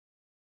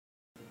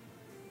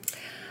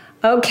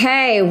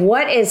Okay,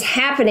 what is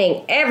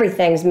happening?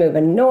 Everything's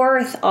moving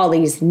north. All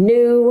these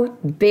new,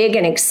 big,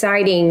 and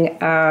exciting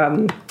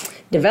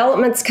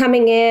developments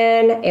coming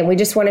in, and we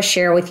just want to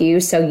share with you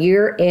so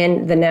you're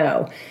in the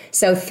know.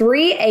 So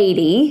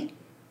 380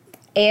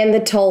 and the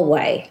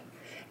Tollway.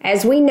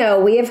 As we know,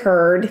 we have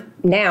heard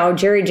now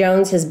Jerry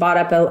Jones has bought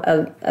up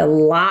a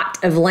lot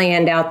of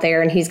land out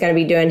there, and he's going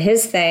to be doing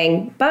his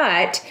thing.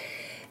 But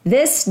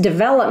this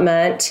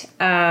development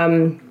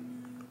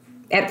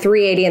at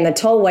 380 and the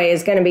Tollway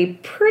is going to be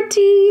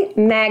pretty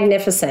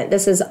magnificent.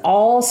 This is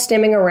all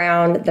stemming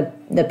around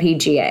the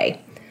PGA.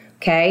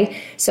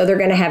 Okay, so they're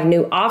going to have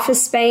new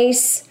office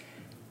space,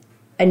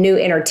 a new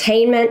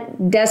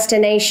entertainment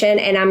destination,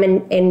 and I'm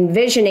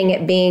envisioning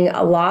it being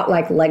a lot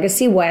like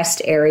Legacy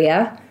West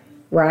area,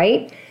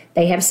 right?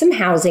 They have some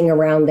housing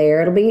around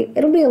there. It'll be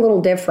a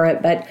little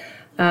different, but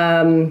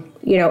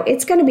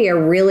it's going to be a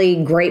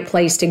really great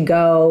place to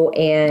go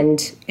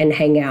and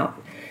hang out.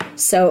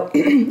 So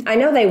I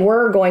know they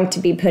were going to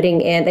be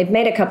they've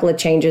made a couple of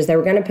changes. They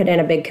were going to put in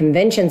a big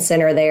convention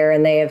center there,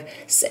 and they have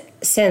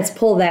since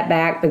pulled that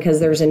back because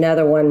there's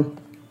another one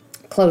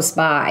close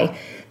by.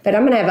 But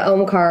I'm going to have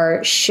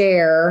Omkar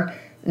share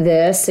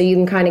this so you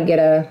can kind of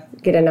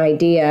get an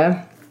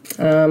idea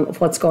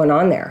of what's going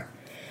on there.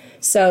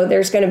 So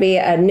there's going to be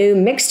a new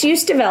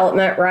mixed-use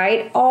development,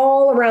 right,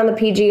 all around the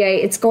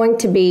PGA. It's going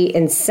to be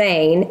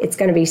insane. It's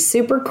going to be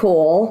super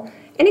cool,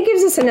 and it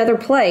gives us another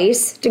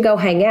place to go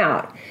hang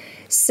out.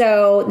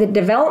 So the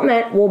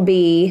development will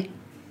be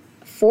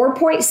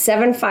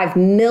 4.75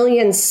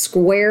 million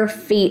square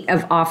feet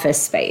of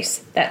office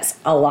space. That's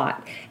a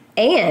lot.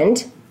 And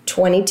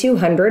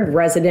 2,200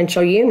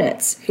 residential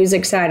units. Who's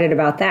excited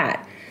about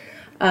that?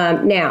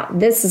 Now,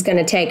 this is going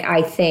to take,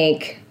 I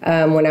think,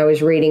 when I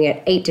was reading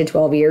it, 8 to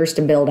 12 years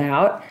to build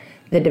out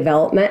the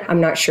development. I'm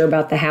not sure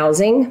about the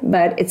housing,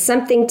 but it's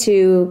something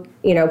to,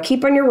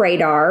 keep on your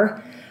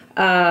radar.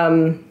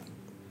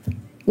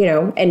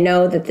 And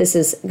know that this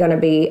is going to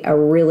be a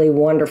really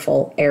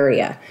wonderful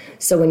area.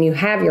 So when you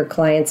have your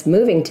clients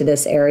moving to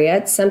this area,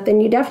 it's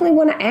something you definitely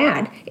want to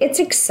add. It's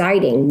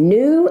exciting.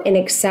 New and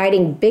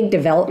exciting big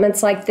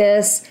developments like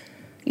this,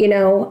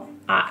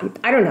 I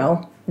don't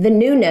know. The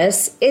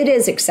newness, it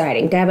is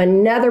exciting to have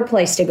another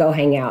place to go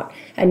hang out,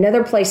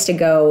 another place to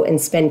go and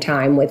spend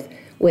time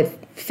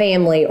with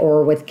family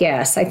or with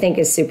guests, I think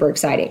is super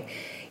exciting.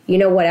 You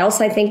know what else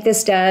I think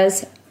this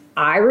does?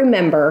 I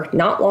remember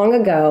not long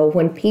ago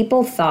when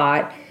people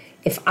thought,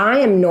 if I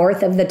am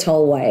north of the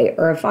Tollway,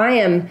 or if I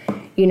am,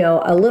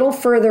 a little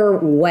further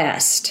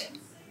west,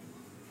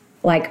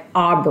 like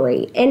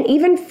Aubrey, and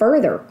even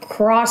further,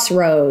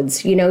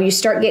 Crossroads, you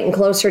start getting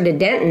closer to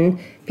Denton,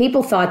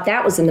 people thought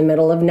that was in the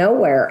middle of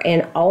nowhere.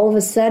 And all of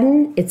a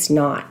sudden, it's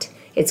not.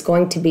 It's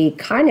going to be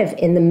kind of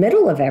in the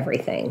middle of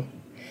everything.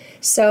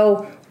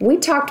 So we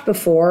talked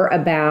before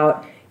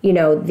about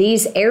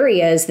these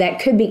areas that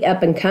could be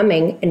up and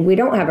coming, and we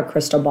don't have a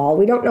crystal ball.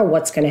 We don't know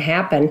what's going to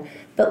happen,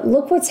 but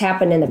look what's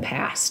happened in the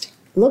past.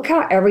 Look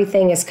how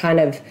everything has kind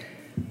of,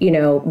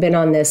 been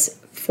on this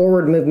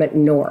forward movement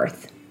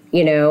north. We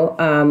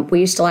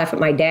used to laugh at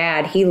my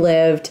dad. He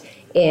lived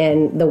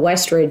in the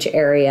Westridge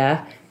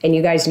area, and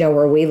you guys know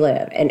where we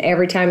live. And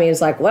every time he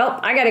was like, well,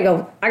 I got to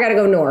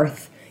go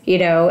north.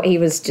 He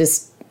was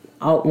just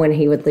out when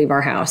he would leave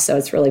our house. So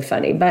it's really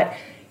funny, but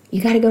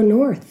you got to go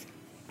north.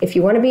 If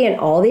you want to be in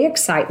all the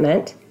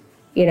excitement,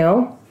 you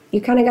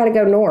kind of got to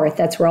go north.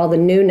 That's where all the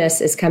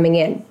newness is coming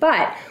in.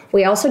 But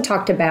we also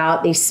talked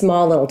about these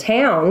small little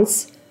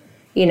towns,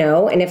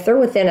 and if they're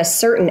within a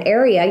certain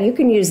area, you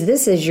can use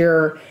this as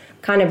your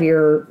kind of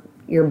your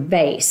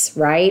base,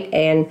 right?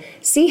 And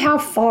see how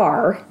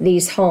far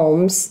these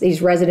homes,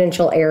 these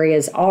residential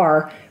areas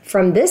are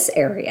from this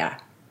area,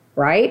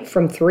 right?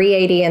 From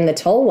 380 and the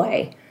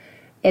Tollway.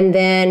 And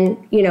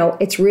then,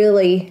 it's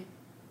really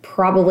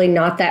probably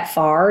not that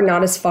far,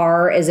 not as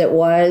far as it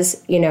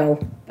was,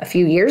 a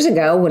few years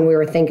ago when we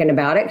were thinking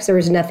about it, because there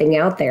was nothing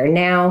out there.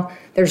 Now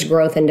there's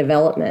growth and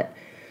development.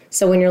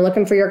 So when you're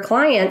looking for your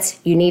clients,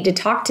 you need to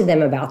talk to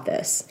them about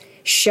this.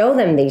 Show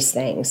them these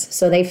things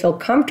so they feel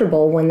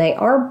comfortable when they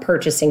are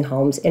purchasing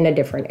homes in a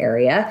different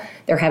area.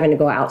 They're having to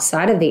go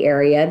outside of the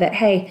area that,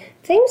 hey,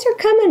 things are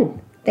coming.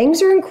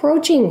 Things are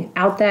encroaching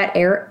out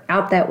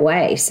that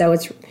way. So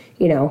it's,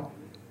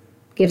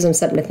 gives them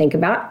something to think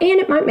about, and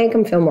it might make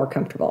them feel more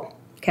comfortable.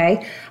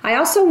 Okay. I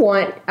also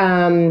want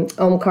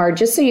Omkar,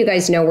 just so you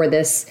guys know where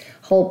this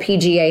whole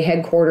PGA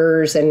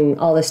headquarters and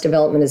all this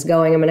development is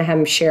going, I'm going to have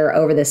him share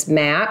over this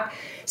map.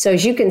 So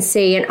as you can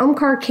see, and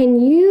Omkar,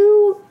 can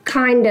you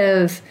kind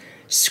of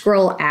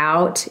scroll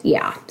out?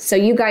 Yeah. So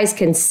you guys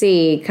can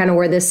see kind of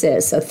where this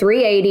is. So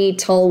 380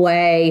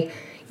 Tollway,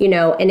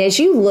 and as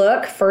you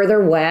look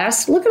further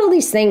west, look at all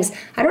these things.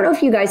 I don't know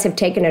if you guys have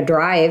taken a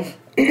drive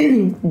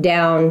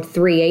down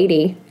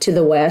 380 to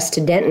the west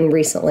to Denton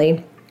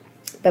recently,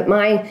 but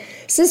my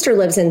sister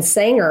lives in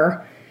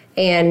Sanger,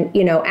 and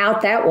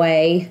out that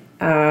way,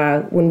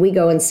 when we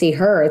go and see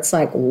her, it's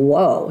like,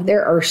 whoa,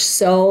 there are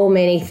so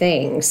many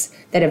things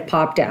that have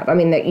popped up. I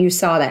mean, that you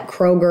saw that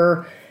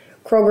Kroger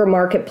Kroger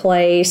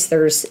Marketplace,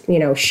 there's,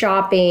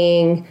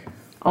 shopping,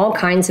 all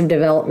kinds of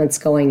developments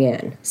going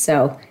in.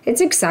 So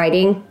it's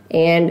exciting,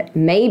 and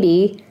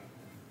maybe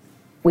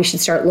we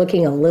should start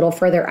looking a little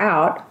further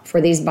out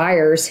for these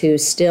buyers who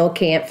still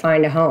can't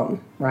find a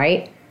home,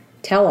 right?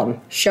 Tell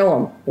them, show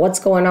them what's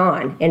going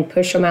on, and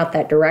push them out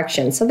that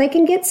direction so they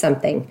can get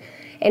something.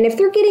 And if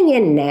they're getting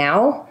in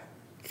now,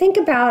 think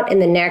about in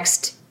the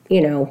next,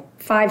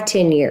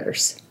 5-10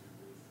 years.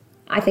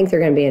 I think they're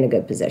going to be in a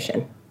good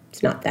position.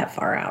 It's not that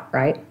far out,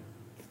 right?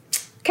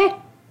 Okay,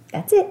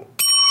 that's it.